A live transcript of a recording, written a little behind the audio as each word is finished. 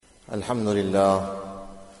الحمد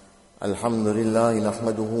لله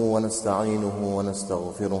نحمده ونستعينه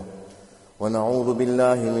ونستغفره ونعوذ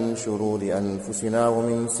بالله من شرور أنفسنا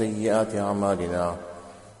ومن سيئات أعمالنا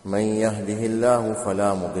من يهده الله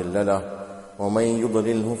فلا مضل له ومن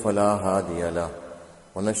يضلله فلا هادي له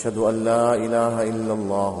ونشهد أن لا إله إلا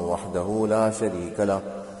الله وحده لا شريك له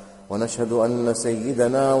ونشهد أن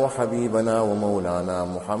سيدنا وحبيبنا ومولانا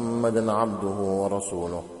محمدا عبده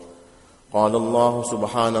ورسوله قال الله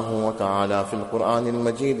سبحانه وتعالى في القرآن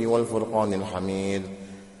المجيد والفرقان الحميد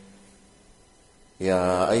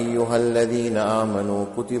يا أيها الذين آمنوا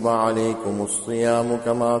كتب عليكم الصيام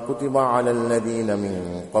كما كتب على الذين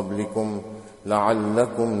من قبلكم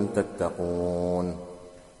لعلكم تتقون.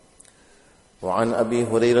 وعن أبي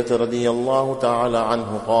هريرة رضي الله تعالى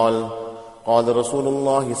عنه قال قال رسول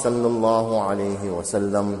الله صلى الله عليه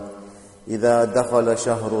وسلم إذا دخل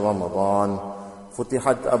شهر رمضان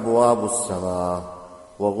فتحت أبواب السماء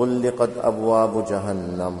وغلقت أبواب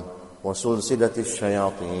جهنم وسلسلة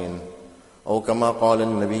الشياطين أو كما قال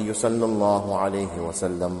النبي صلى الله عليه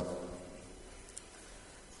وسلم.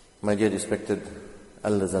 My dear respected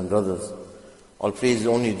elders and brothers, all praise is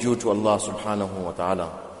only due to Allah subhanahu wa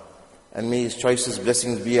ta'ala, and may His choicest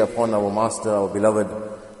blessings be upon our master, our beloved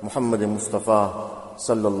Muhammad Mustafa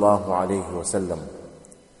sallallahu alayhi wa sallam.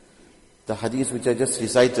 The hadith which I just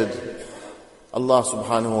recited, Allah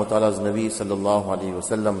subhanahu wa ta'ala's Nabi sallallahu alayhi wa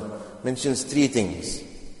sallam mentions three things.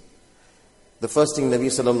 The first thing Nabi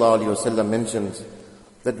sallallahu alayhi wa sallam mentions,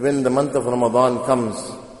 that when the month of Ramadan comes,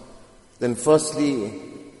 then firstly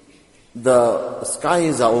the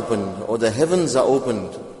skies are opened, or the heavens are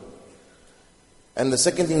opened. And the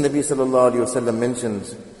second thing Nabi sallallahu alayhi wa sallam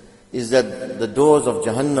mentions is that the doors of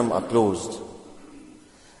Jahannam are closed.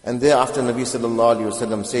 And thereafter Nabi sallallahu alayhi wa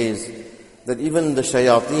sallam says that even the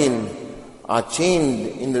shayateen are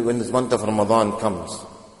chained when this month of Ramadan comes.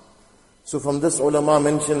 So from this, ulama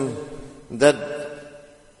mention that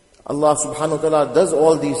Allah subhanahu wa ta'ala does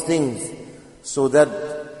all these things so that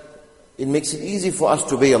it makes it easy for us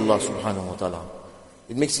to obey Allah subhanahu wa ta'ala.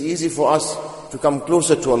 It makes it easy for us to come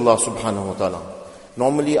closer to Allah subhanahu wa ta'ala.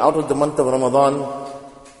 Normally out of the month of Ramadan,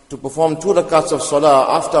 to perform 2 rakats of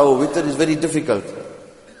salah after our witr is very difficult.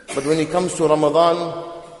 But when it comes to Ramadan,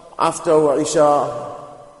 after our Isha,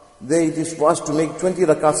 there it is for us to make 20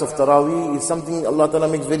 rakats of Taraweeh is something Allah Ta'ala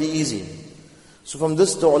makes very easy. So from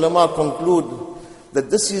this the ulama conclude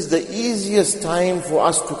that this is the easiest time for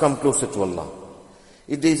us to come closer to Allah.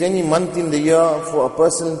 If there is any month in the year for a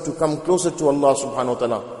person to come closer to Allah subhanahu wa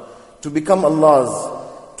ta'ala, to become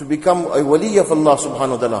Allah's, to become a wali of Allah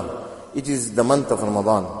subhanahu wa ta'ala, it is the month of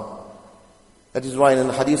Ramadan. That is why in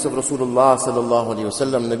the hadith of Rasulullah sallallahu alayhi wa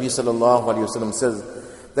sallam, Nabi sallallahu alayhi wa sallam says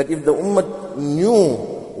that if the ummah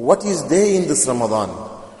knew what is there in this Ramadan,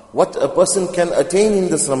 what a person can attain in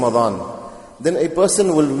this Ramadan, then a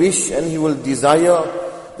person will wish and he will desire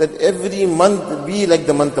that every month be like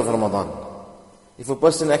the month of Ramadan. If a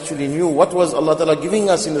person actually knew what was Allah Ta'ala giving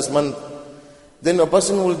us in this month, then a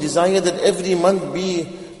person will desire that every month be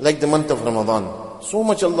like the month of Ramadan. So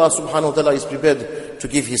much Allah subhanahu wa ta'ala is prepared to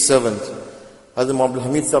give His servant. Hazrat Abdul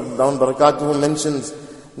Hamid Sahib Down Barakatuhu mentions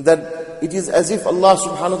that it is as if Allah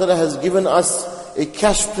subhanahu wa ta'ala has given us a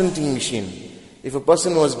cash printing machine. If a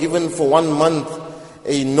person was given for 1 month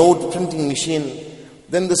a note printing machine,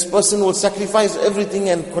 then this person will sacrifice everything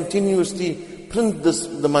and continuously print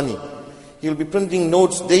the money. He will be printing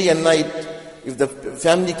notes day and night. If the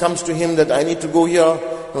family comes to him that I need to go here,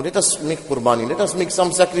 no, let us make qurbani, let us make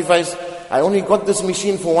some sacrifice. I only got this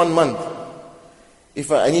machine for 1 month.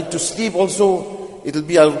 If I need to sleep also, it'll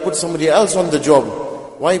be I'll put somebody else on the job.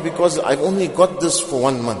 Why? Because I've only got this for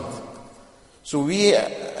 1 month. So we,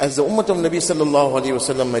 as the ummah of Nabi sallallahu alayhi wa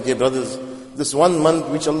sallam, my dear brothers, this 1 month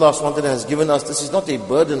which Allah subhanahu wa ta'ala has given us, this is not a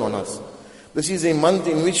burden on us. This is a month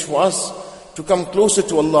in which for us to come closer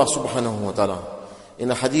to Allah subhanahu wa ta'ala.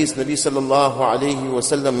 In a hadith, Nabi sallallahu alayhi wa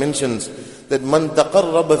sallam mentions that man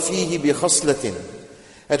taqarraba fihi bi khaslatin,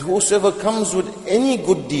 that whosoever comes with any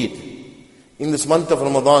good deed in this month of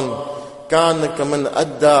Ramadan, kana kaman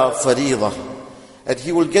adda faridah, that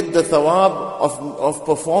he will get the thawab of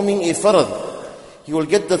performing a farad. He will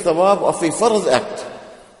get the thawab of a farad act.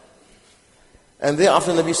 And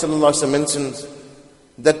thereafter Nabi sallallahu alaihi wasallam mentions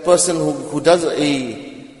that person who does a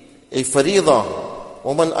faridah,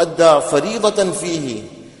 وَمَنْ أَدَّى فَرِيضَةً فِيهِ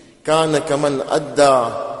كَانَ كَمَنْ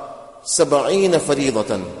أَدَّى 70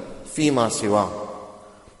 فَرِيضَةً فِيمَا سِوَى.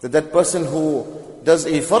 That person who does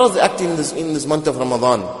a farad act in this month of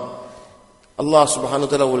Ramadan, Allah subhanahu wa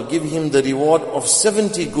ta'ala will give him the reward of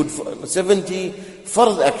 70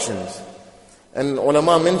 farad actions. And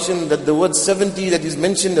ulama mentioned that the word 70 that is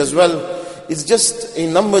mentioned as well is just a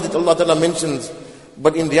number that Allah Ta'ala mentions,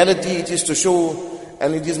 but in reality it is to show,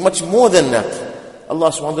 and it is much more than that.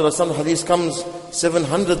 Allah subhanahu wa ta'ala, some hadith comes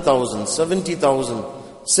 700,000, 70,000,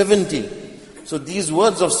 70. So these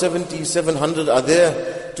words of 70, 700 are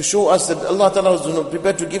there to show us that Allah Ta'ala is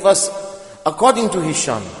prepared to give us according to His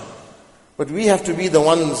shan. But we have to be the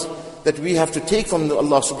ones that we have to take from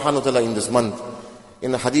Allah subhanahu wa ta'ala in this month.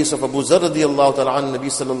 In the hadith of Abu Zar radiyallahu ta'ala an, Nabi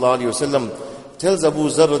sallallahu alayhi wa sallam tells Abu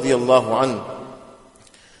Zar radiyallahu an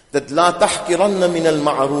that لَا تَحْكِرَنَّ مِنَ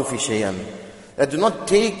الْمَعْرُوفِ شَيْئًا, that do not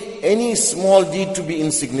take any small deed to be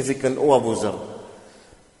insignificant, O Abu Zar.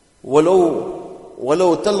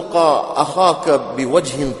 وَلَوْ تَلْقَى أَخَاكَ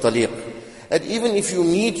بِوَجْهٍ طَلِيقٍ, that even if you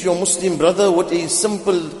meet your Muslim brother with a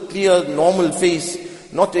simple, clear, normal face,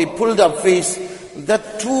 not a pulled up face,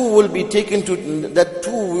 that too will be taken to, that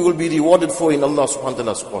too we will be rewarded for in Allah subhanahu wa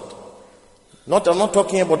ta'ala's court. I'm not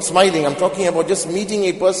talking about smiling, I'm talking about just meeting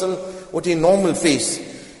a person with a normal face.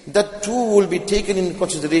 That too will be taken in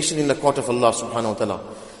consideration in the court of Allah subhanahu wa ta'ala.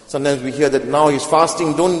 Sometimes we hear that now he's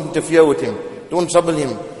fasting, don't interfere with him, don't trouble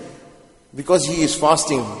him, because he is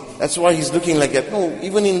fasting, that's why he's looking like that. No,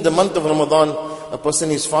 even in the month of Ramadan, a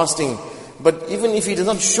person is fasting, but even if he does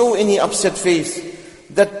not show any upset face,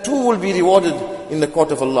 that too will be rewarded in the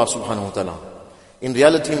court of Allah subhanahu wa ta'ala. In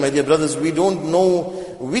reality, my dear brothers, we don't know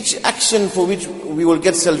which action for which we will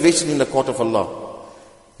get salvation in the court of Allah.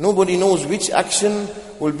 Nobody knows which action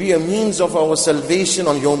will be a means of our salvation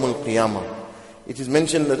on Yawm al-Qiyamah. It is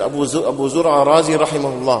mentioned that Abu Zur'a Razi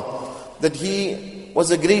rahimahullah, that he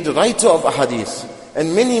was a great writer of ahadith,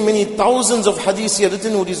 and many thousands of hadiths he had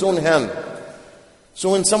written with his own hand.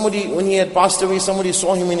 So when he had passed away, somebody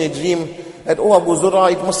saw him in a dream, that, oh Abu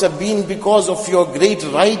Zur'a, it must have been because of your great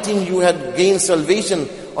writing you had gained salvation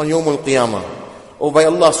on Yawm al-Qiyamah, or by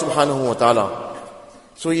Allah subhanahu wa ta'ala.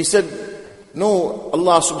 So he said, no,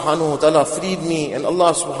 Allah subhanahu wa ta'ala freed me, and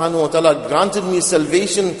Allah subhanahu wa ta'ala granted me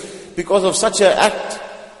salvation because of such an act,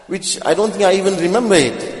 which I don't think I even remember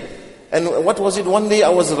it. And what was it? One day I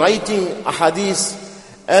was writing a hadith,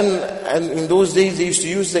 and in those days they used to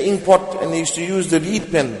use the ink pot, and they used to use the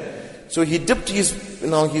reed pen. So he dipped his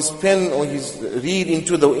pen or his reed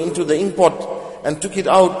into the ink pot and took it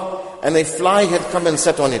out, and a fly had come and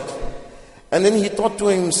sat on it. And then he thought to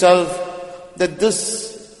himself that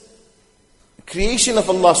this creation of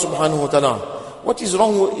Allah subhanahu wa ta'ala, what is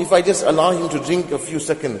wrong if I just allow him to drink a few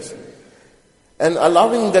seconds? And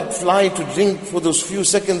allowing that fly to drink for those few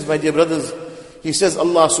seconds, my dear brothers, he says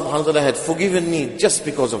Allah subhanahu wa ta'ala had forgiven me just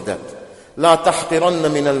because of that. لَا تَحْقِرَنَّ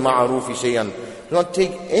مِنَ الْمَعْرُوفِ شَيْئًا. Do not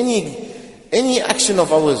take any action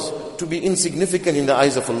of ours to be insignificant in the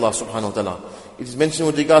eyes of Allah subhanahu wa ta'ala. It is mentioned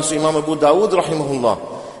with regards to Imam Abu Dawood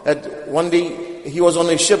rahimahullah, that one day he was on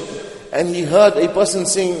a ship and he heard a person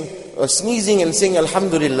sneezing and saying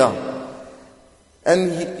Alhamdulillah.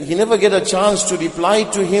 And he never get a chance to reply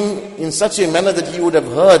to him in such a manner that he would have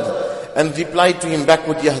heard and replied to him back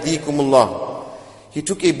with Yahdikumullah. He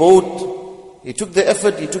took a boat, he took the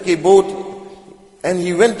effort, he took a boat, and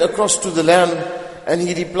he went across to the land, and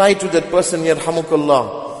he replied to that person,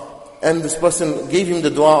 Yarhamukallah. And this person gave him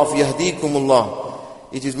the dua of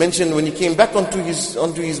Yahdikumullah. It is mentioned when he came back onto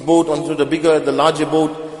his boat, onto the larger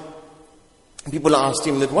boat, people asked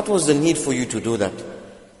him that, what was the need for you to do that?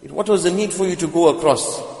 What was the need for you to go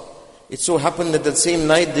across? It so happened that same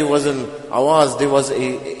night there was an awaz, there was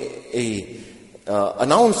a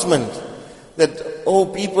announcement that, oh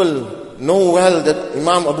people, know well that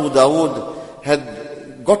Imam Abu Dawood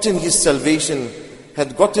had gotten his salvation,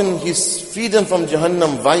 had gotten his freedom from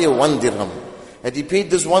Jahannam via 1 dirham. Had he paid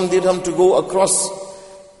this 1 dirham to go across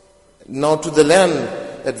now to the land,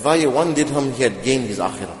 that via 1 dirham he had gained his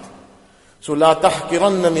akhirat. So, لَا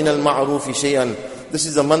تَحْقِرَنَّ مِنَ الْمَعْرُوفِ شَيْئًا. This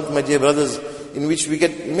is a month, my dear brothers, in which we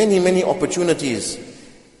get many opportunities.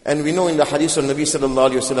 And we know in the hadith of Nabi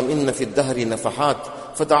sallallahu alayhi wa sallam, إِنَّ فِي الدَّهْرِ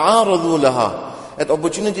نَفَحَاتٍ فَتَعَارَضُوا لَهَا. That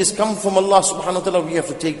opportunities come from Allah subhanahu wa ta'ala, we have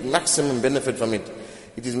to take maximum benefit from it.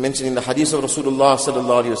 It is mentioned in the hadith of Rasulullah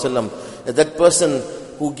sallallahu alayhi wa sallam, that person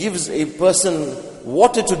who gives a person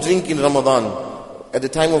water to drink in Ramadan, at the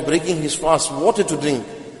time of breaking his fast, water to drink,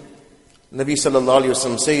 Nabi sallallahu alayhi wa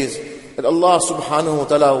sallam says, that Allah subhanahu wa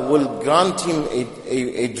ta'ala will grant him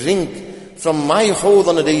a drink from my hawd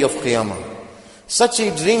on the day of Qiyamah. Such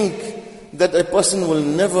a drink that a person will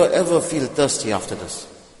never ever feel thirsty after this.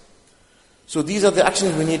 So these are the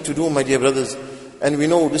actions we need to do, my dear brothers. And we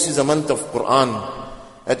know this is a month of Quran.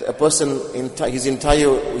 That a person in his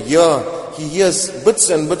entire year, he hears bits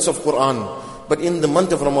and bits of Quran. But in the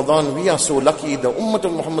month of Ramadan, we are so lucky, the Ummah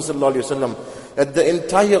of Muhammad sallallahu alayhi wa sallam, that the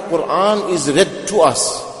entire Quran is read to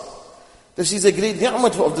us. This is a great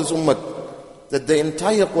ni'mat of this ummah, that the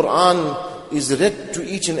entire Quran is read to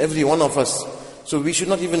each and every one of us. So we should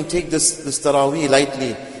not even take this Taraweeh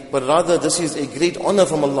lightly, but rather this is a great honor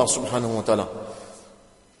from Allah subhanahu wa ta'ala.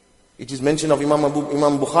 It is mentioned of Imam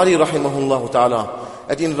Bukhari rahimahullah ta'ala,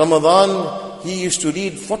 that in Ramadan, he used to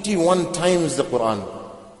read 41 times the Quran.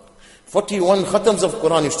 41 khatams of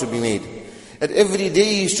Quran used to be made. At every day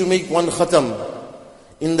he used to make one khatam.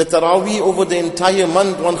 In the Taraweeh over the entire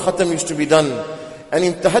month, one khatam used to be done. And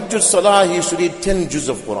in Tahajjud Salah, he used to read 10 juz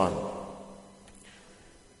of Quran.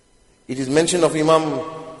 It is mentioned of Allama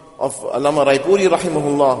Raipuri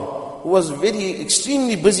rahimahullah, who was very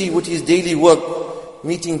extremely busy with his daily work,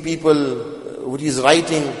 meeting people, with his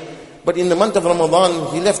writing. But in the month of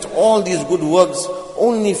Ramadan, he left all these good works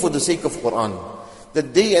only for the sake of Quran.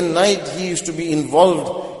 That day and night he used to be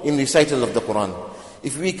involved in recital of the Quran.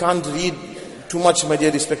 If we can't read too much, my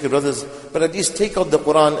dear respected brothers, but at least take out the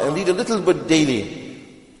Quran and read a little bit daily.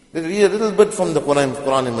 Read a little bit from the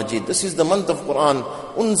Quran and Majid. This is the month of Quran.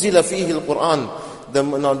 Unzila fihi al-Quran.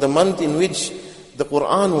 The month in which the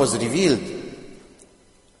Quran was revealed.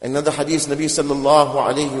 Another hadith, Nabi sallallahu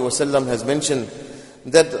alayhi wa sallam has mentioned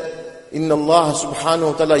that Inna Allah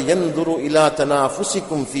subhanahu wa ta'ala yanduru ila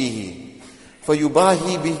tanafusikum fihi.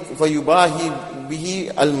 فَيُبَاهِي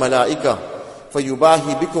بِهِ الْمَلَائِكَةِ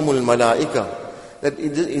فَيُبَاهِي بِكُمُ الْمَلَائِكَةِ. That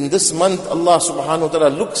in this month, Allah subhanahu wa ta'ala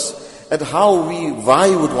looks at how we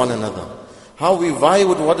vie with one another. How we vie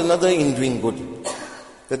with one another in doing good.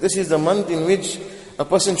 That this is the month in which a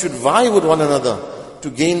person should vie with one another to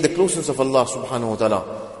gain the closeness of Allah subhanahu wa ta'ala.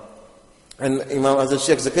 And Imam Hazrat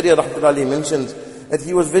Shaykh Zakaria rahmatullahi mentions that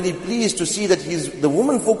he was very pleased to see that the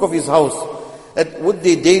women folk of his house, that with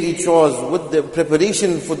their daily chores, with the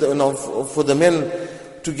preparation for the men,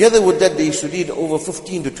 together with that they used to read over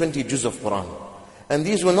 15 to 20 juz of Quran. And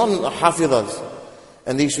these were non-hafidhas.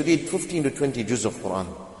 And they used to read 15 to 20 juz of Quran.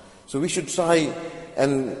 So we should try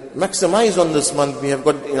and maximize on this month. We have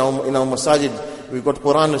got in our masajid, we've got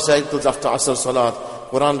Quran recitals after Asr Salat,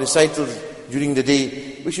 Quran recitals during the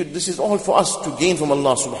day. This is all for us to gain from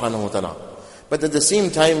Allah subhanahu wa ta'ala. But at the same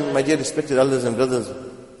time, my dear respected elders and brothers,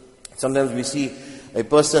 sometimes we see a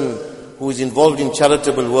person who is involved in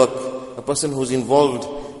charitable work, a person who is involved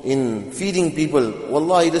in feeding people.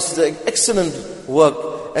 Wallahi, this is an excellent work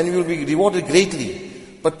and we will be rewarded greatly.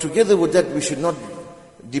 But together with that, we should not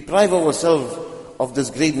deprive ourselves of this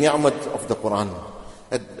great ni'mat of the Quran.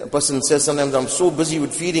 A person says sometimes, I'm so busy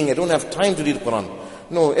with feeding, I don't have time to read Quran.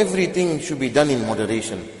 No, everything should be done in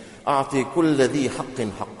moderation. أَعْطِ كُلَّ ذِي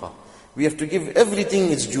حَقٍّ حَقًّا. We have to give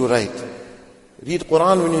everything its due right. Read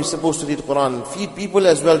Quran when you're supposed to read Quran. Feed people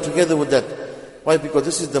as well together with that. Why? Because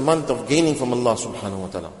this is the month of gaining from Allah subhanahu wa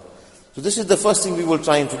ta'ala. So this is the first thing we will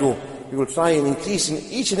try to do. We will try and increase in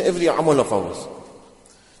each and every amal of ours.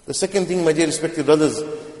 The second thing, my dear respected brothers,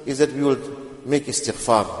 is that we will make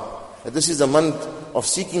istighfar. That this is the month of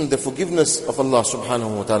seeking the forgiveness of Allah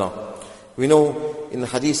subhanahu wa ta'ala. We know in the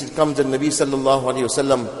hadith it comes that Nabi sallallahu alayhi wa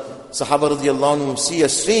sallam, Sahaba radiyallahu anhum see a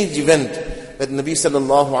strange event, that Nabi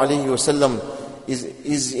sallallahu alayhi wa sallam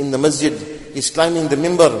is in the masjid, he's climbing the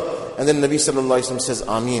mimbar, and then Nabi sallallahu alayhi wa sallam says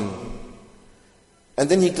Ameen. And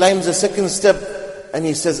then he climbs the second step and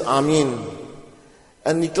he says Ameen.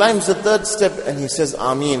 And he climbs the third step and he says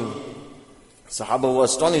Ameen. Sahaba were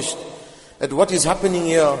astonished at what is happening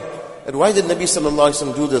here, and why did Nabi sallallahu alayhi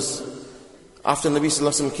wa sallam do this? After Nabi sallallahu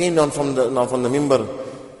alayhi wa sallam came down from the mimbar,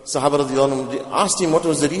 Sahaba radiyallahu anhum asked him what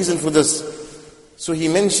was the reason for this. So he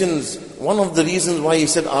mentions one of the reasons why he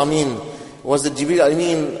said Ameen was that Jibreel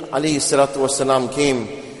Ameen alayhi salatu wasalam came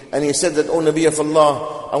and he said that, O Nabi of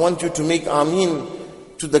Allah, I want you to make Ameen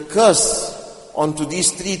to the curse onto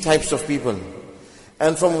these three types of people.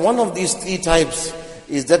 And from one of these three types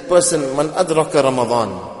is that person, man adraka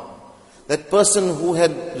Ramadan. That person who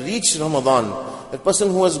had reached Ramadan, that person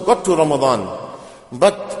who has got to Ramadan,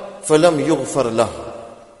 but falam yughfar lah,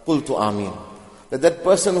 qultu Ameen. That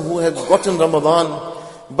person who had gotten Ramadan,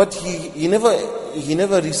 but he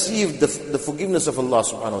never received the forgiveness of Allah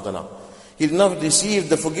subhanahu wa ta'ala. He did not receive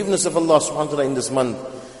the forgiveness of Allah subhanahu wa ta'ala in this month.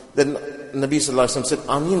 Then Nabi sallallahu alayhi wa sallam said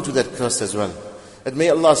Ameen to that curse as well. That may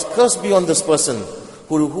Allah's curse be on this person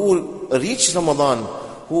who reached Ramadan,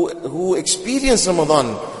 who experienced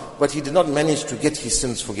Ramadan, but he did not manage to get his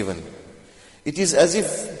sins forgiven. It is as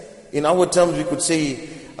if, in our terms, we could say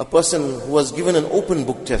a person who was given an open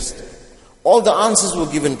book test. All the answers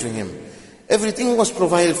were given to him. Everything was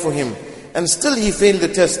provided for him. And still he failed the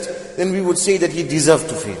test. Then we would say that he deserved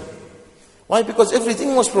to fail. Why? Because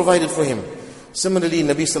everything was provided for him. Similarly,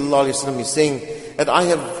 Nabi sallallahu alayhi wa sallam is saying that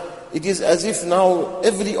it is as if now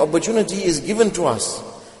every opportunity is given to us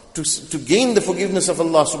to gain the forgiveness of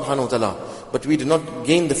Allah subhanahu wa ta'ala. But we do not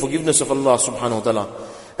gain the forgiveness of Allah subhanahu wa ta'ala.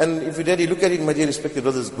 And if you really look at it, my dear respected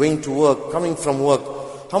brothers, going to work, coming from work,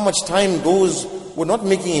 how much time goes, we're not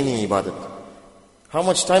making any ibadat. How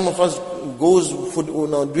much time of us goes for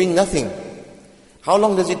doing nothing. How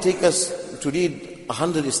long does it take us to read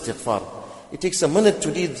 100 istighfar? It takes a minute to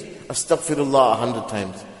read astaghfirullah 100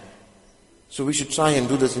 times. So we should try and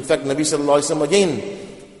do this. In fact, Nabi sallallahu alaihi wasallam again,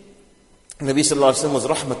 Nabi sallallahu alaihi wasallam was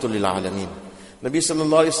rahmatul lil alameen. Nabi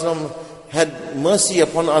sallallahu alaihi wasallam had mercy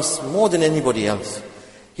upon us more than anybody else.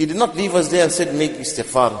 He did not leave us there and said, make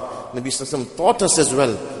istighfar. Nabi sallallahu alaihi wasallam taught us as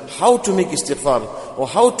well how to make istighfar, or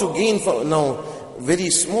how to gain very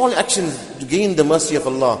small actions to gain the mercy of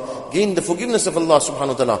Allah, gain the forgiveness of Allah subhanahu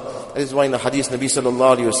wa ta'ala. That is why in the hadith Nabi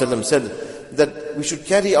sallallahu alaihi wasallam said that we should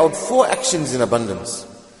carry out 4 actions in abundance.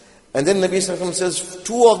 And then Nabi sallallahu alaihi wasallam says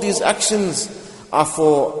 2 of these actions are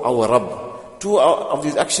for our Rabb. 2 of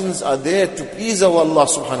these actions are there to please our Allah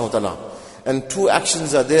subhanahu wa ta'ala. And 2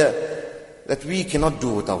 actions are there that we cannot do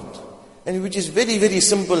without. And which is very, very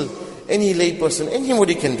simple. Any lay person,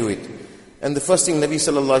 anybody can do it. And the first thing Nabi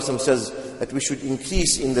sallallahu alaihi wasallam says, that we should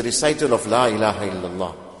increase in the recital of La ilaha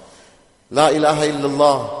illallah. La ilaha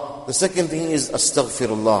illallah. The second thing is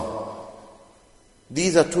astaghfirullah.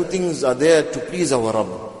 These are 2 things are there to please our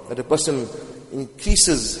Rabb. That a person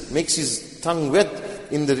increases, makes his tongue wet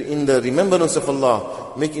in the remembrance of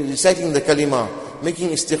Allah, reciting the kalima, making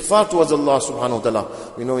istighfar towards Allah subhanahu wa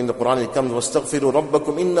ta'ala. We know in the Quran it comes, وَاسْتَغْفِرُوا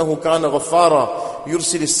رَبَّكُمْ إِنَّهُ كَانَ غَفَّارًا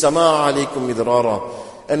يُرْسِلِ السَّمَاءَ عَلَيْكُمْ مِدْرَارًا.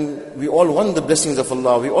 And we all want the blessings of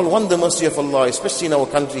Allah. We all want the mercy of Allah, especially in our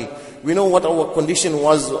country. We know what our condition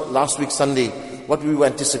was last week Sunday, what we were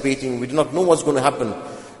anticipating. We do not know what's going to happen.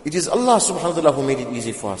 It is Allah subhanahu wa ta'ala who made it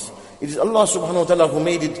easy for us. It is Allah subhanahu wa ta'ala who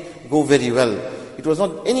made it go very well. It was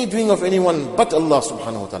not any doing of anyone but Allah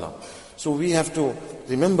subhanahu wa ta'ala. So we have to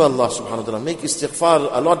remember Allah subhanahu wa ta'ala, make istighfar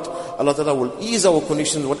a lot. Allah ta'ala will ease our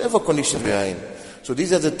conditions, whatever condition we are in. So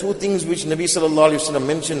these are the 2 things which Nabi sallallahu alaihi wasallam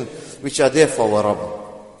mentioned, which are there for our Rabb.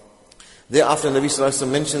 Thereafter Nabi sallallahu alaihi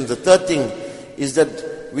wasallam mentioned the 3rd thing is that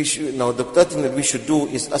the 3rd thing that we should do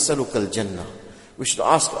is asalukal jannah. We should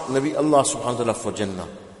ask Nabi Allah subhanahu wa ta'ala for jannah.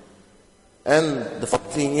 And the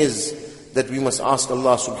 4th thing is that we must ask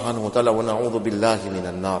Allah subhanahu wa ta'ala wa na'udhu billahi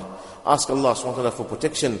minan nar. Ask Allah subhanahu wa ta'ala for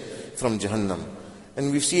protection from Jahannam.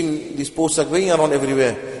 And we've seen these posts are going around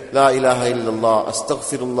everywhere. La ilaha illallah,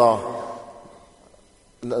 astaghfirullah,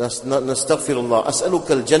 nastaghfirullah,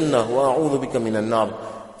 as'alukal jannah wa a'udhu bika minan nar.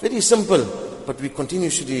 Very simple, but we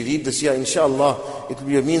continuously read this year. Inshallah, it will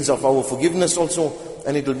be a means of our forgiveness also,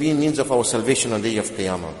 and it will be a means of our salvation on the day of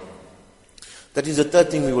Qiyamah. That is the 3rd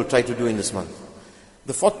thing we will try to do in this month.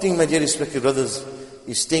 The 4th thing, my dear respected brothers,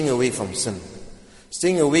 is staying away from sin.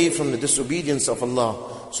 Staying away from the disobedience of Allah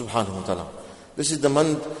subhanahu wa ta'ala. This is the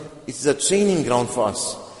month, it's a training ground for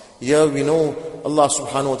us. Here we know Allah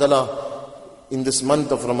subhanahu wa ta'ala in this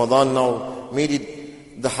month of Ramadaan now made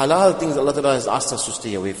it the halal things Allah ta'ala has asked us to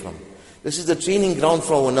stay away from. This is the training ground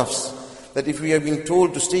for our nafs. That if we have been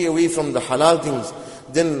told to stay away from the halal things,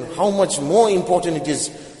 then how much more important it is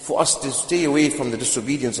for us to stay away from the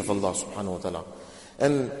disobedience of Allah subhanahu wa ta'ala.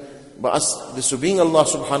 And by us disobeying Allah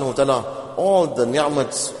subhanahu wa ta'ala, all the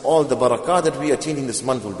ni'mats, all the barakah that we attain in this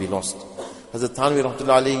month will be lost. Hazrat Thanvi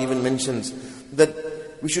rahmatullahi alayhi even mentions that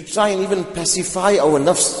we should try and even pacify our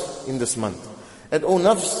nafs in this month. That, oh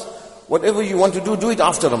nafs, whatever you want to do it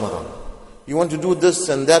after Ramadan. You want to do this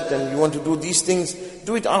and that, and you want to do these things,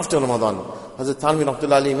 do it after Ramadan. Hazrat Thanvi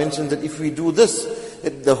rahmatullahi alayhi mentioned that if we do this,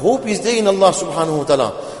 that the hope is there in Allah subhanahu wa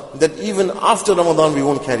ta'ala, that even after Ramadan we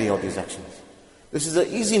won't carry out these actions. This is an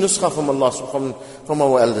easy nuskha from Allah, from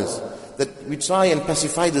our elders, that we try and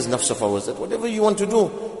pacify this nafs of ours, that whatever you want to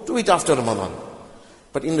do it after Ramadan.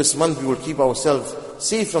 But in this month we will keep ourselves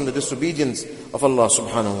safe from the disobedience of Allah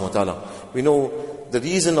subhanahu wa ta'ala. We know the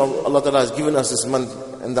reason Allah ta'ala has given us this month,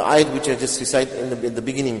 and the ayat which I just recited in the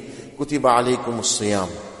beginning, Kutiba alaykumus siyam,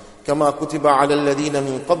 Kama kutiba ala alladhina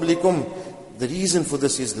min qablikum. The reason for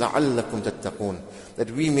this is لَعَلَّكُمْ تَتَّقُونَ,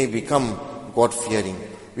 that we may become God-fearing.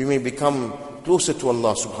 We may become closer to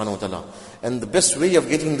Allah subhanahu wa ta'ala. And the best way of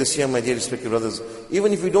getting this here, my dear respected brothers,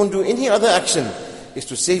 even if we don't do any other action, is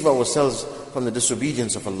to save ourselves from the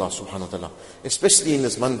disobedience of Allah subhanahu wa ta'ala, especially in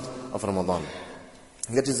this month of Ramadan.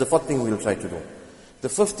 That is the 4th thing we will try to do. The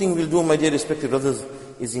 5th thing we'll do, my dear respected brothers,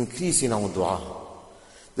 is increase in our dua.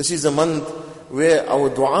 This is a month where our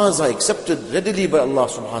du'as are accepted readily by Allah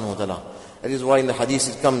subhanahu wa ta'ala. That is why in the hadith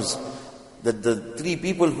it comes that the 3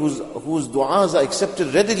 people whose du'as are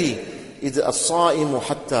accepted readily is as-sa'imu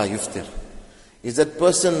hatta yuftir. Is that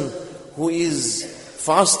person who is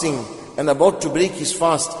fasting and about to break his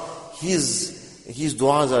fast, his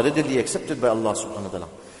du'as are readily accepted by Allah subhanahu wa ta'ala.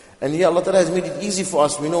 And here Allah ta'ala has made it easy for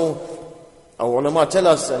us. We know Our ulama tell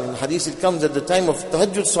us, and in hadith it comes at the time of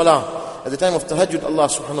tahajjud salah, at the time of tahajjud, Allah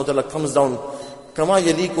subhanahu wa ta'ala comes down, kama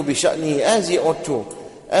yaliku bi sha'ni, as he ought to,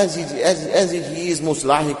 as he is most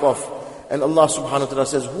lahiq of. And Allah subhanahu wa ta'ala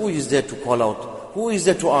says, who is there to call out? Who is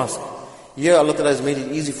there to ask? Here Allah ta'ala has made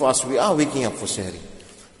it easy for us. We are waking up for sehri.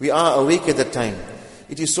 We are awake at that time.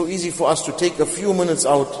 It is so easy for us to take a few minutes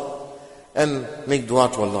out and make dua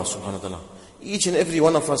to Allah subhanahu wa ta'ala. Each and every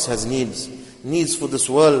one of us has needs for this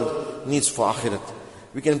world, needs for akhirat.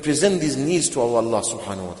 We can present these needs to our Allah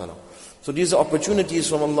subhanahu wa ta'ala. So these are opportunities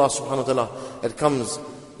from Allah subhanahu wa ta'ala that comes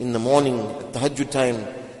in the morning, at tahajjud time.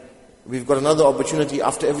 We've got another opportunity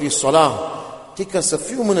after every salah. Take us a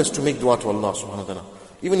few minutes to make dua to Allah subhanahu wa ta'ala.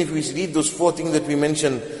 Even if we read those 4 things that we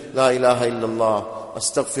mentioned, La ilaha illallah,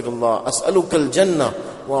 astaghfirullah, as'aluka al-jannah,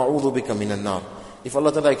 wa a'udhu bika minan nar. If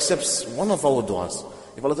Allah ta'ala accepts one of our du'as,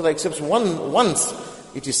 if Allah ta'ala accepts once,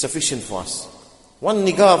 it is sufficient for us. One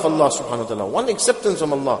nigah of Allah subhanahu wa ta'ala, one acceptance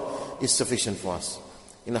from Allah is sufficient for us.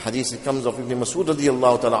 In a hadith it comes of Ibn Mas'ud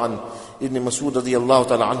radiyallahu ta'ala anhu. Ibn Mas'ud radiyallahu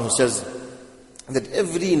ta'ala anhu says that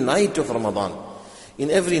every night of Ramadan,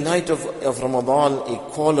 in every night of Ramadan, a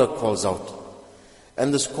caller calls out.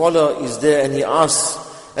 And this caller is there and he asks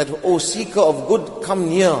that, O seeker of good, come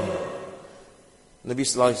near. Nabi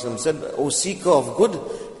sallallahu alayhi wa sallam said, O seeker of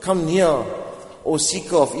good, come near. O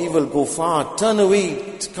seeker of evil, go far, turn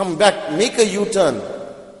away, come back, make a U-turn.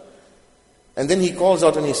 And then he calls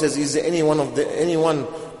out and he says, is there anyone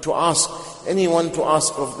to ask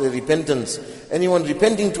of the repentance? Anyone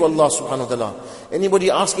repenting to Allah subhanahu wa ta'ala? Anybody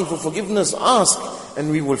asking for forgiveness? Ask and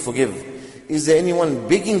we will forgive. Is there anyone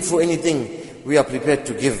begging for anything? We are prepared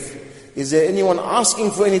to give. Is there anyone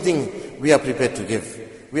asking for anything? We are prepared to give.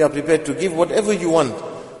 We are prepared to give whatever you want.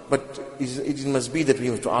 But it must be that we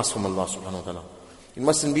have to ask from Allah subhanahu wa ta'ala. It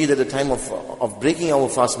mustn't be that the time of breaking our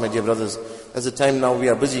fast, my dear brothers, as the time now we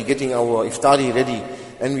are busy getting our iftari ready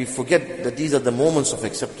and we forget that these are the moments of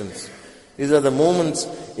acceptance. These are the moments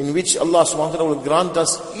in which Allah subhanahu wa ta'ala will grant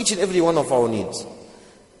us each and every one of our needs.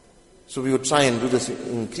 So we would try and do this,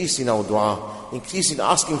 increase in our dua, increase in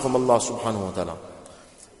asking from Allah subhanahu wa ta'ala.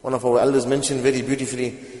 One of our elders mentioned very beautifully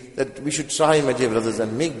that we should try, my dear brothers,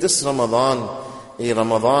 and make this Ramadan a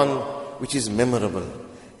Ramadan which is memorable.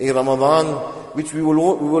 A Ramadan which we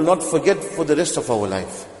will not forget for the rest of our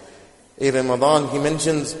life. A Ramadan, he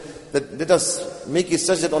mentions that let us make it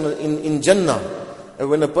such that in Jannah,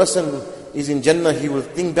 when a person is in Jannah, he will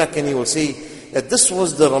think back and he will say that this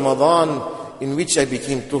was the Ramadan in which I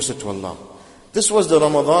became closer to Allah. This was the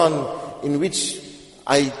Ramadan in which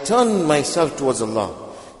I turned myself towards Allah.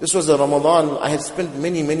 This was the Ramadan, I had spent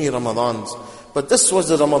many Ramadans. But this was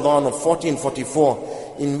the Ramadan of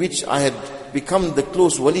 1444 in which I had become the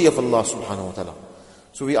close wali of Allah subhanahu wa ta'ala.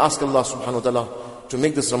 So we ask Allah subhanahu wa ta'ala to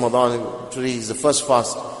make this Ramadan, today is the first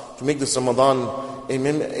fast, to make this Ramadan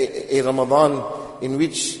a Ramadan in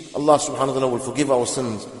which Allah subhanahu wa ta'ala will forgive our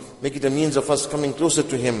sins. Make it a means of us coming closer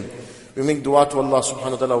to Him. We make dua to Allah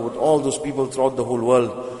subhanahu wa ta'ala with all those people throughout the whole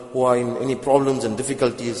world who are in any problems and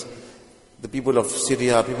difficulties. The people of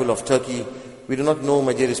Syria, people of Turkey. We do not know,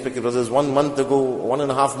 my dear respected brothers,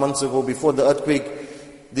 1.5 months ago, before the earthquake,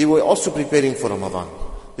 they were also preparing for Ramadan.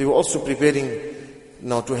 They were also preparing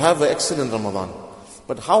now to have an excellent Ramadan.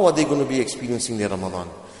 But how are they going to be experiencing their Ramadan?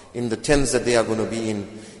 In the tents that they are going to be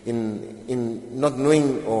in not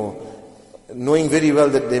knowing or knowing very well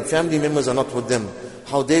that their family members are not with them,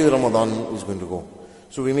 how their Ramadan is going to go.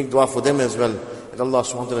 So we make dua for them as well. And Allah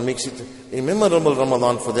subhanahu wa ta'ala makes it a memorable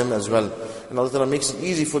Ramadan for them as well. And Allah ta'ala makes it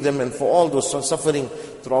easy for them and for all those suffering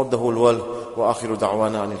throughout the whole world. Wa akhiru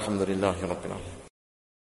da'wana alhamdulillahi rabbil alamin.